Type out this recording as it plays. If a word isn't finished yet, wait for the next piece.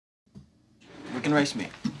You can race me.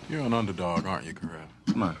 You're an underdog, aren't you, Karev?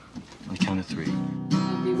 Come on the count of 3.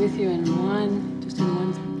 I'll be with you in one, just in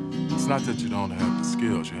one. It's not that you don't have the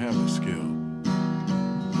skills. You have the skill.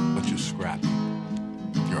 But you're scrappy.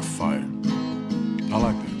 You're a fighter. I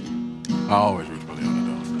like that. I always root for the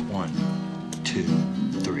underdog. 1, 2,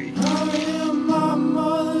 3.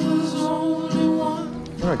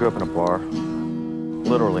 I grew up in a bar.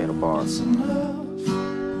 Literally in a bar.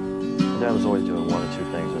 My dad was always doing 1 or 2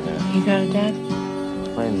 things in there. You got a dad?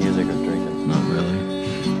 Playing music or drinking. Not really.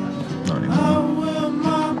 Not anymore.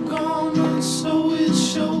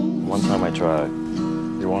 One time I tried.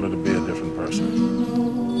 You wanted to be a different person.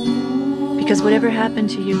 Because whatever happened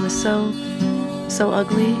to you was so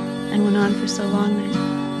ugly and went on for so long that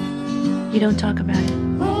you don't talk about it.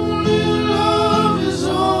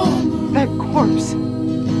 That corpse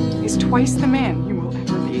is twice the man you will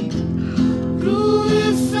ever be.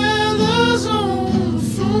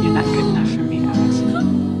 You're not good enough for me, Alex.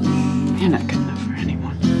 You're not good enough for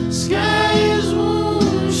anyone.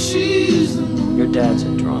 Your dad's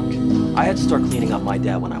a drunk. I had to start cleaning up my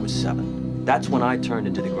dad when I was 7. That's when I turned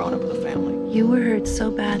into the grown-up of the family. You were hurt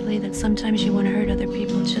so badly that sometimes you want to hurt other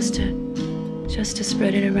people just to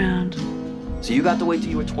spread it around. So you got to wait till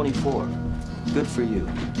you were 24. Good for you.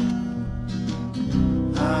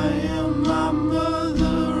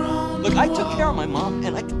 Look, I took care of my mom,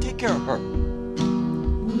 and I can take care of her.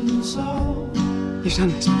 You've done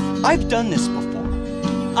this before. I've done this before.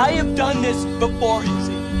 I have done this before,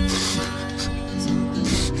 Izzy.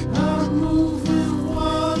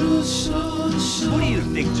 Who do you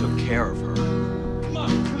think took care of her?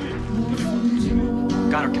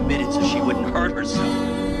 Got her committed so she wouldn't hurt herself.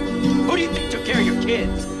 Who do you think took care of your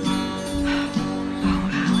kids?